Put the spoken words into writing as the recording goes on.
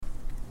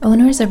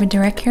Owners of a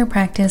direct care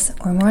practice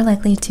are more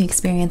likely to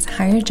experience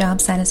higher job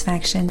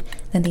satisfaction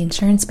than the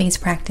insurance-based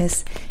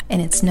practice,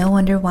 and it's no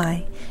wonder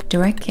why.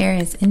 Direct care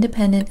is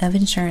independent of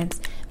insurance.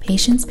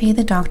 Patients pay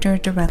the doctor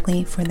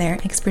directly for their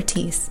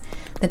expertise.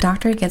 The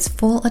doctor gets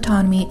full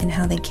autonomy in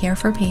how they care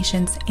for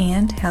patients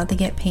and how they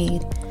get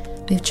paid.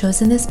 We've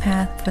chosen this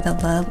path for the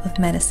love of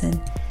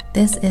medicine.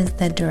 This is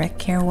the direct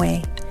care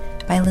way.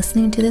 By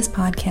listening to this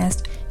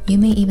podcast, you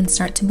may even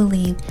start to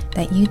believe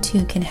that you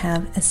too can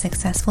have a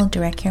successful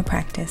direct care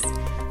practice.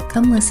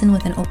 Come listen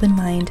with an open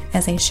mind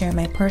as I share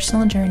my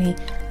personal journey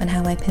on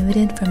how I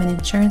pivoted from an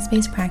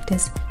insurance-based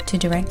practice to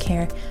direct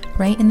care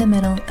right in the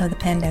middle of the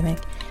pandemic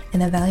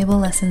and the valuable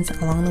lessons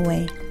along the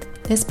way.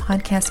 This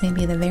podcast may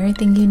be the very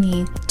thing you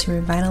need to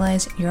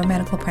revitalize your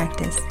medical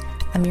practice.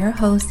 I'm your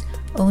host,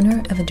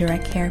 owner of a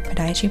direct care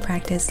podiatry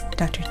practice,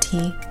 Dr. T.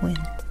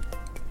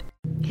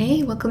 Nguyen.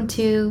 Hey, welcome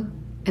to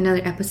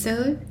another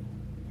episode.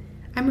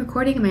 I'm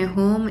recording in my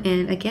home,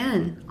 and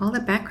again, all the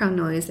background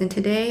noise, and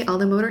today all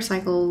the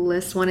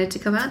motorcyclists wanted to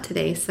come out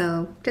today,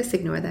 so just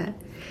ignore that.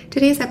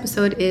 Today's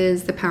episode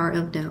is the power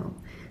of no.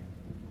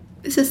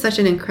 This is such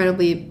an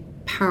incredibly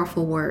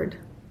powerful word.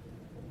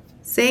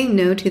 Saying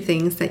no to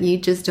things that you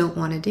just don't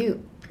want to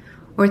do,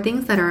 or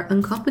things that are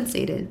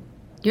uncompensated.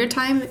 Your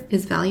time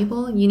is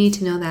valuable. You need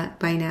to know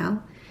that by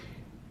now.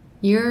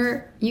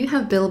 You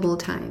have billable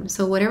time,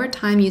 so whatever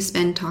time you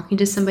spend talking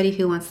to somebody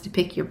who wants to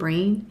pick your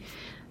brain,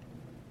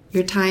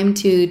 your time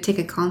to take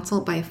a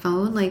consult by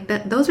phone, like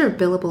that, those are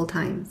billable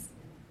times.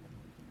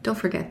 Don't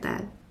forget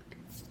that.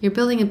 You're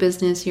building a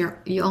business,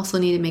 you also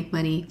need to make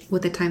money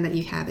with the time that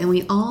you have. And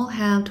we all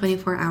have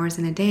 24 hours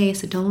in a day,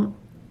 so don't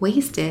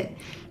waste it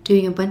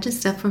doing a bunch of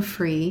stuff for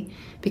free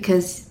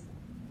because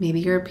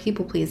maybe you're a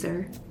people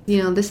pleaser.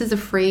 You know, this is a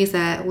phrase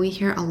that we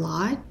hear a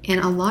lot,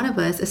 and a lot of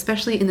us,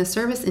 especially in the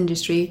service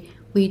industry,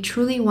 we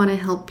truly want to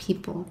help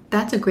people.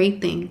 That's a great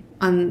thing.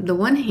 On the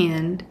one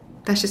hand,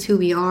 that's just who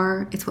we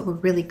are. It's what we're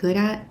really good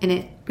at, and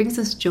it brings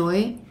us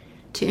joy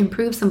to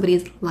improve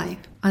somebody's life.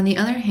 On the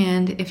other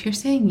hand, if you're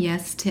saying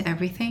yes to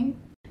everything,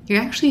 you're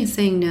actually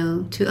saying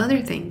no to other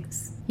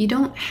things. You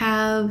don't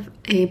have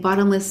a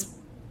bottomless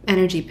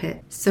energy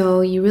pit,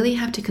 so you really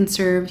have to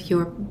conserve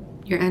your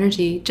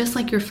energy, just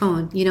like your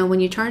phone. You know,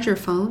 when you charge your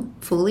phone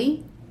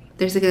fully,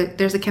 there's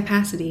a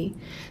capacity.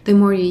 The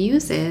more you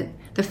use it,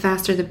 the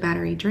faster the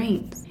battery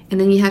drains. And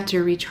then you have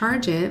to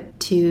recharge it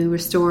to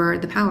restore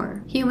the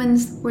power.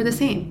 Humans were the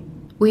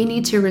same. We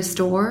need to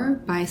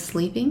restore by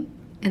sleeping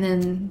and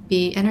then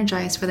be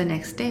energized for the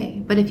next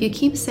day. But if you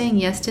keep saying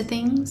yes to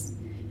things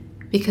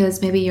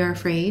because maybe you're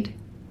afraid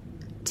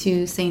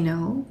to say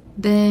no,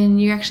 then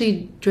you're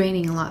actually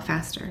draining a lot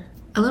faster.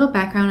 A little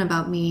background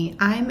about me.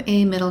 I'm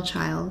a middle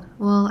child.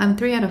 Well, I'm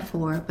 3 out of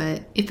 4,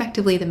 but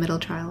effectively the middle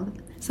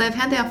child. So I've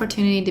had the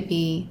opportunity to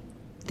be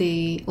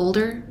the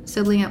older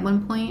sibling at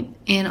one point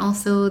and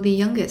also the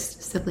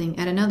youngest sibling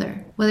at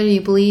another. Whether you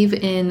believe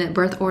in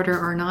birth order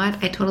or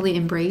not, I totally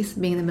embrace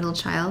being the middle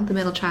child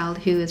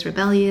who is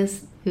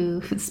rebellious,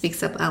 who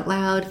speaks up out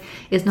loud,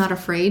 is not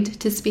afraid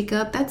to speak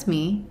up. That's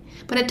me.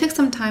 But it took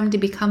some time to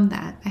become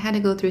that. I had to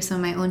go through some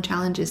of my own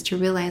challenges to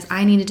realize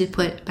I needed to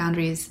put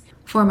boundaries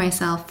for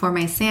myself, for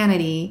my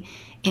sanity,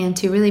 and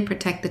to really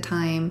protect the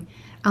time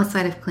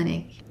outside of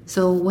clinic.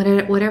 So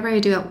whatever I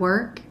do at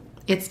work,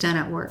 it's done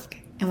at work.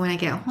 And when I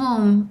get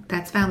home,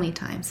 that's family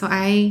time. So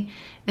I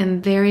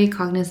am very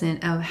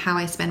cognizant of how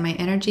I spend my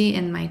energy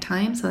and my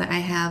time so that I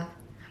have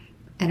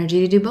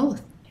energy to do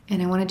both.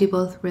 And I want to do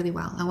both really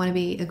well. I want to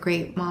be a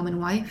great mom and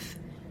wife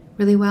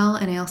really well.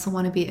 And I also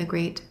want to be a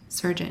great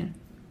surgeon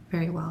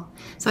very well.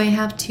 So I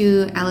have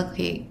to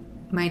allocate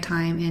my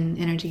time and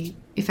energy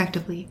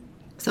effectively.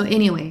 So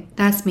anyway,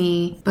 that's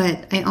me.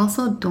 But I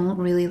also don't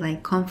really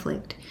like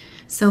conflict.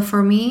 So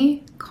for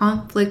me,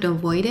 conflict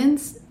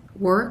avoidance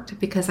worked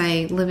because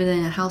I lived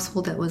in a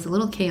household that was a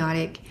little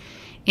chaotic,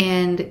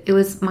 and it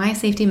was my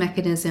safety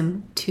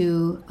mechanism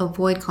to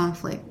avoid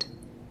conflict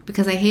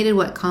because I hated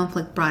what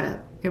conflict brought up.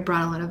 It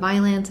brought a lot of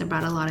violence, it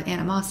brought a lot of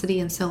animosity,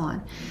 and so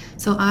on.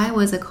 So I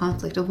was a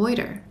conflict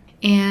avoider,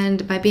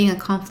 and by being a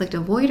conflict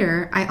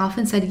avoider, I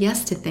often said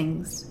yes to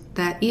things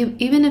that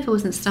even if it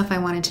wasn't stuff I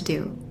wanted to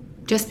do,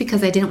 just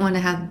because I didn't want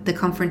to have the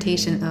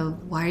confrontation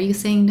of why are you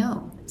saying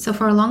no? So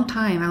for a long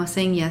time, I was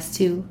saying yes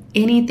to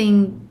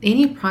anything,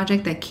 any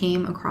project that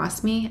came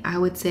across me. I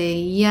would say,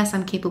 yes,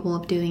 I'm capable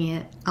of doing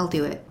it. I'll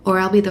do it. Or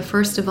I'll be the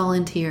first to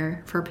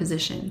volunteer for a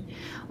position.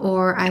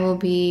 Or I will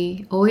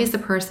be always the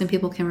person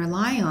people can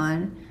rely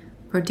on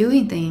for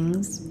doing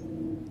things,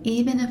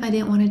 even if I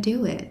didn't want to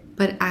do it.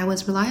 But I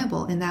was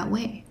reliable in that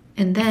way.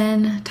 And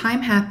then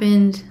time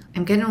happened.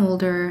 I'm getting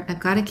older. I've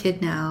got a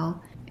kid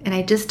now. And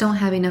I just don't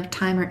have enough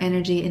time or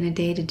energy in a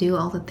day to do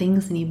all the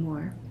things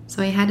anymore.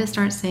 So I had to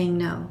start saying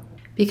no.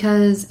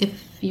 Because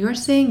if you're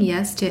saying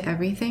yes to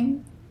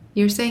everything,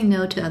 you're saying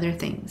no to other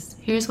things.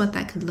 Here's what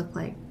that could look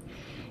like.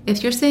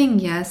 If you're saying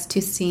yes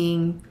to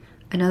seeing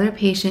another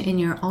patient in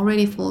your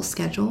already full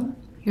schedule,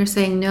 you're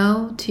saying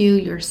no to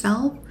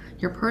yourself,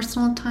 your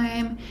personal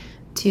time,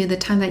 to the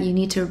time that you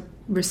need to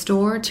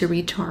restore, to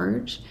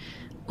recharge,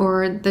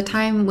 or the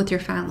time with your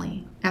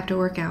family after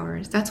work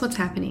hours. That's what's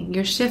happening.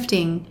 You're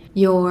shifting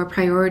your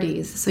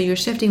priorities. So you're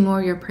shifting more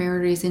of your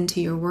priorities into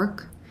your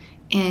work,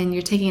 and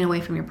you're taking it away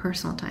from your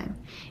personal time.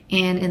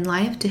 And in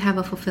life, to have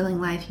a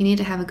fulfilling life, you need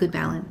to have a good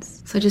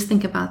balance. So just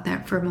think about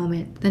that for a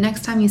moment. The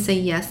next time you say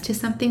yes to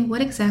something,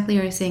 what exactly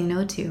are you saying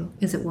no to?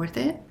 Is it worth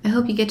it? I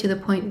hope you get to the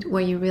point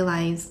where you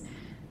realize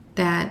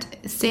that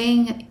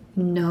saying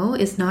no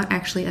is not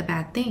actually a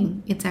bad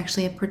thing. It's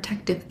actually a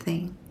protective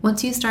thing.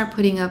 Once you start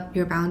putting up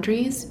your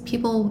boundaries,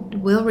 people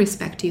will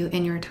respect you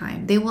and your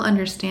time. They will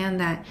understand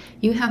that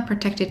you have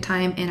protected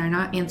time and are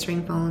not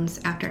answering phones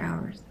after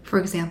hours, for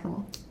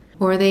example.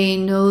 Or they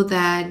know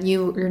that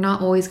you're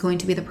not always going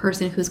to be the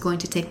person who's going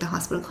to take the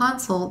hospital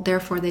consult,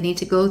 therefore they need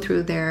to go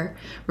through their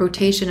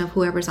rotation of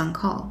whoever's on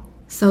call.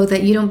 So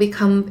that you don't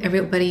become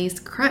everybody's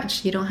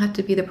crutch. You don't have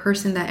to be the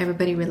person that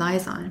everybody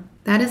relies on.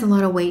 That is a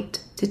lot of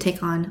weight to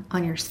take on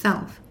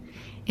yourself.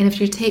 And if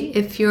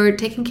you're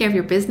taking care of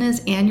your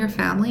business and your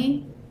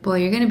family, boy,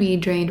 you're going to be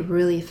drained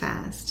really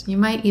fast. You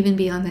might even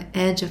be on the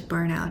edge of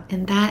burnout,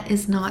 and that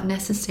is not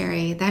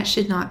necessary. That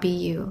should not be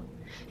you.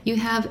 You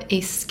have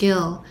a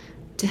skill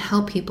to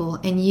help people,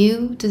 and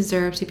you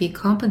deserve to be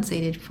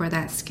compensated for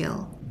that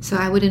skill. So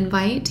I would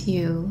invite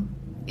you,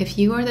 if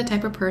you are the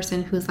type of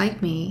person who's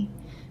like me,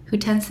 who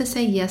tends to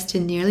say yes to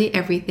nearly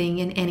everything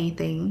and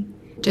anything,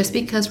 just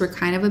because we're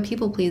kind of a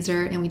people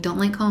pleaser and we don't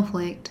like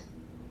conflict,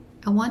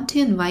 I want to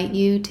invite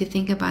you to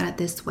think about it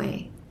this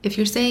way. If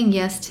you're saying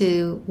yes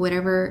to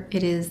whatever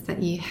it is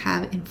that you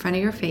have in front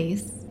of your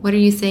face, what are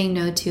you saying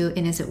no to,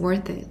 and is it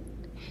worth it?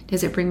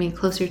 Does it bring me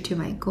closer to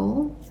my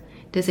goal?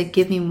 Does it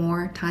give me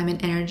more time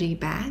and energy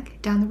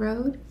back down the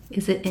road?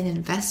 Is it an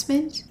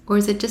investment? Or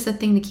is it just a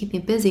thing to keep me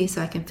busy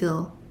so I can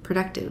feel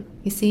productive?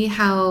 You see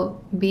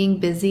how being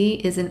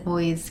busy isn't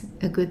always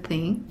a good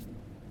thing?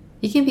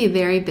 You can be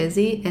very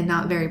busy and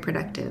not very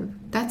productive.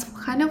 That's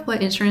kind of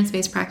what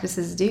insurance-based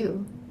practices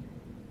do.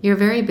 You're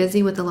very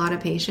busy with a lot of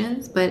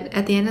patients, but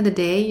at the end of the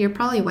day, you're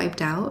probably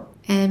wiped out.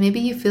 And maybe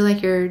you feel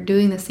like you're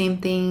doing the same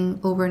thing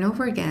over and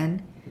over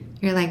again.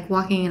 You're like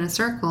walking in a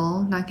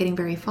circle, not getting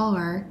very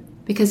far,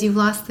 because you've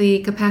lost the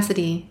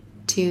capacity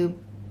to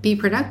be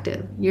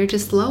productive. You're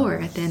just slower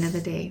at the end of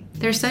the day.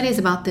 There are studies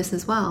about this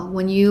as well.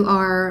 When you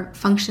are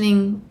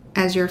functioning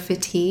as you're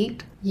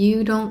fatigued,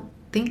 you don't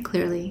think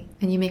clearly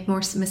and you make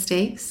more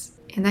mistakes,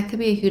 and that could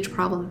be a huge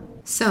problem.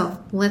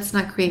 So let's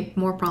not create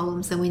more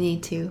problems than we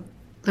need to.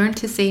 Learn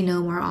to say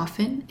no more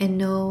often and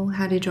know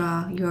how to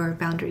draw your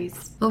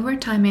boundaries. Over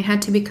time, I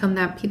had to become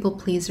that people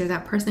pleaser,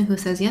 that person who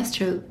says yes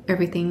to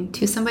everything,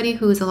 to somebody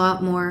who is a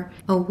lot more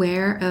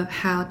aware of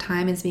how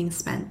time is being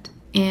spent.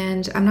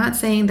 And I'm not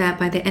saying that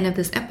by the end of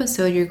this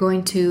episode, you're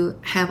going to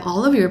have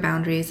all of your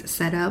boundaries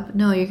set up.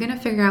 No, you're going to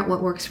figure out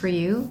what works for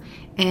you,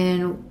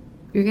 and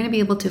you're going to be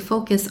able to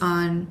focus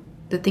on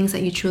the things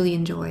that you truly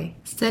enjoy.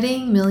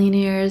 Studying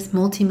millionaires,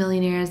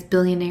 multimillionaires,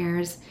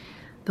 billionaires,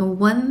 the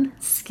one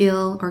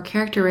skill or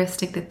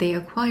characteristic that they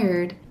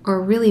acquired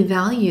or really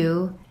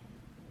value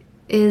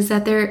is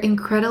that they're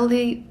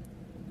incredibly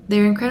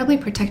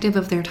protective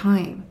of their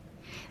time.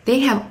 They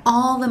have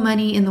all the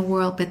money in the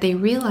world, but they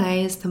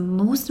realize the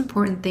most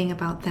important thing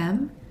about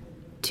them,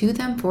 to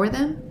them, for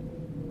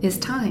them, is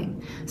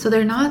time. So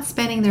they're not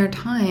spending their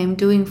time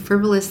doing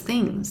frivolous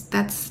things.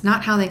 That's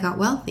not how they got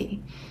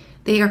wealthy.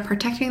 They are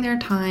protecting their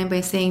time by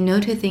saying no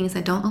to things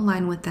that don't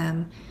align with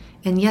them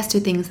and yes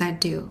to things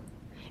that do.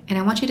 And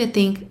I want you to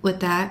think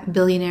with that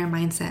billionaire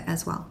mindset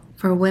as well.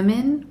 For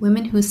women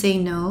who say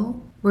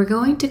no, we're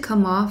going to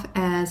come off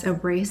as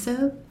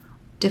abrasive,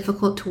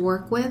 difficult to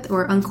work with,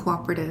 or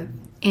uncooperative.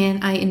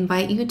 And I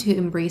invite you to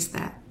embrace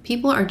that.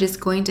 People are just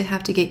going to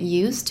have to get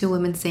used to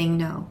women saying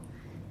no.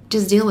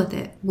 Just deal with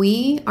it.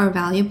 We are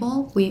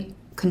valuable. We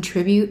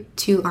contribute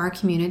to our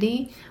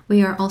community.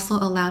 We are also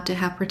allowed to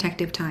have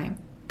protective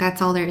time.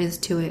 That's all there is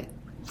to it.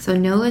 So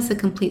no is a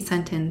complete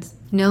sentence.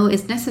 No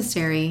is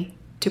necessary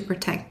to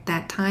protect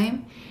that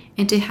time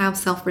and to have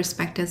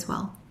self-respect as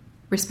well.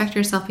 Respect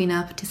yourself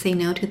enough to say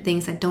no to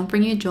things that don't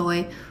bring you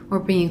joy or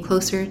bring you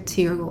closer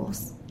to your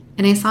goals.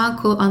 And I saw a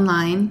quote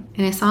online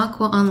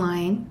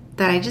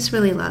that I just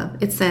really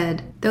love. It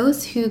said,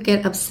 "Those who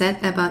get upset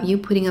about you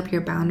putting up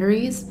your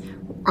boundaries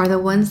are the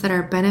ones that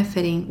are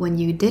benefiting when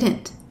you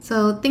didn't."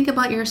 So think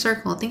about your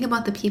circle. Think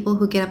about the people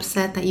who get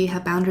upset that you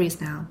have boundaries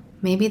now.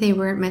 Maybe they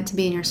weren't meant to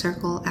be in your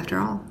circle after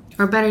all.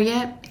 Or better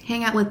yet,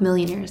 hang out with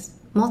millionaires,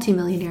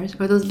 multimillionaires,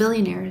 or those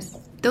billionaires.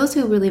 Those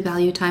who really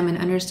value time and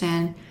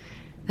understand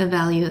the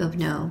value of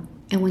no.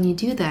 And when you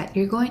do that,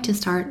 you're going to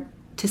start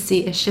to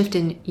see a shift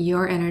in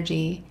your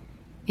energy,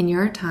 in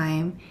your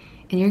time,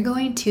 and you're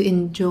going to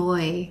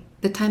enjoy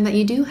the time that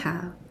you do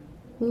have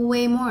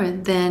way more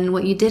than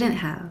what you didn't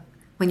have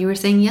when you were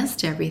saying yes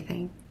to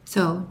everything.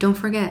 So don't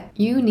forget,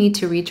 you need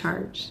to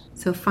recharge.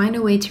 So find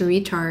a way to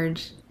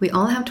recharge. We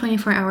all have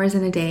 24 hours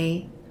in a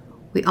day.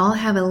 We all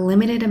have a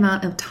limited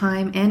amount of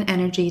time and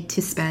energy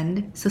to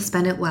spend, so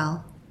spend it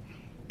well.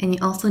 And you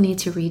also need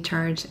to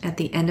recharge at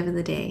the end of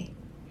the day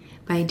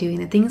by doing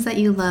the things that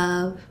you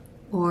love,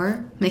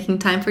 or making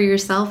time for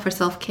yourself for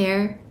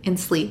self-care and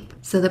sleep.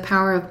 So the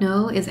power of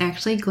no is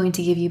actually going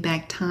to give you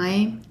back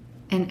time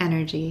and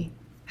energy.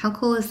 How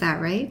cool is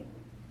that, right?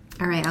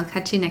 All right, I'll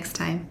catch you next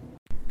time.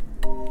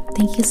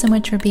 Thank you so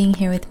much for being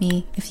here with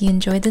me. If you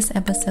enjoyed this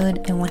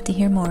episode and want to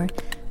hear more,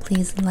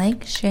 please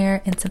like,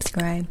 share, and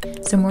subscribe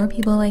so more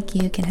people like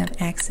you can have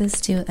access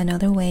to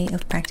another way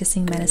of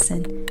practicing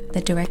medicine,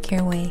 the Direct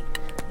Care way.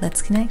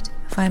 Let's connect.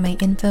 Find my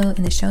info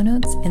in the show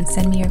notes and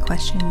send me your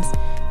questions.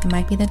 It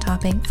might be the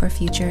topic for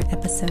future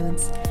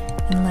episodes.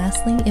 And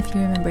lastly, if you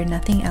remember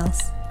nothing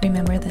else,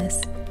 remember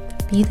this: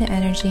 be the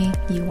energy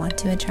you want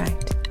to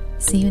attract.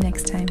 See you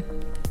next time.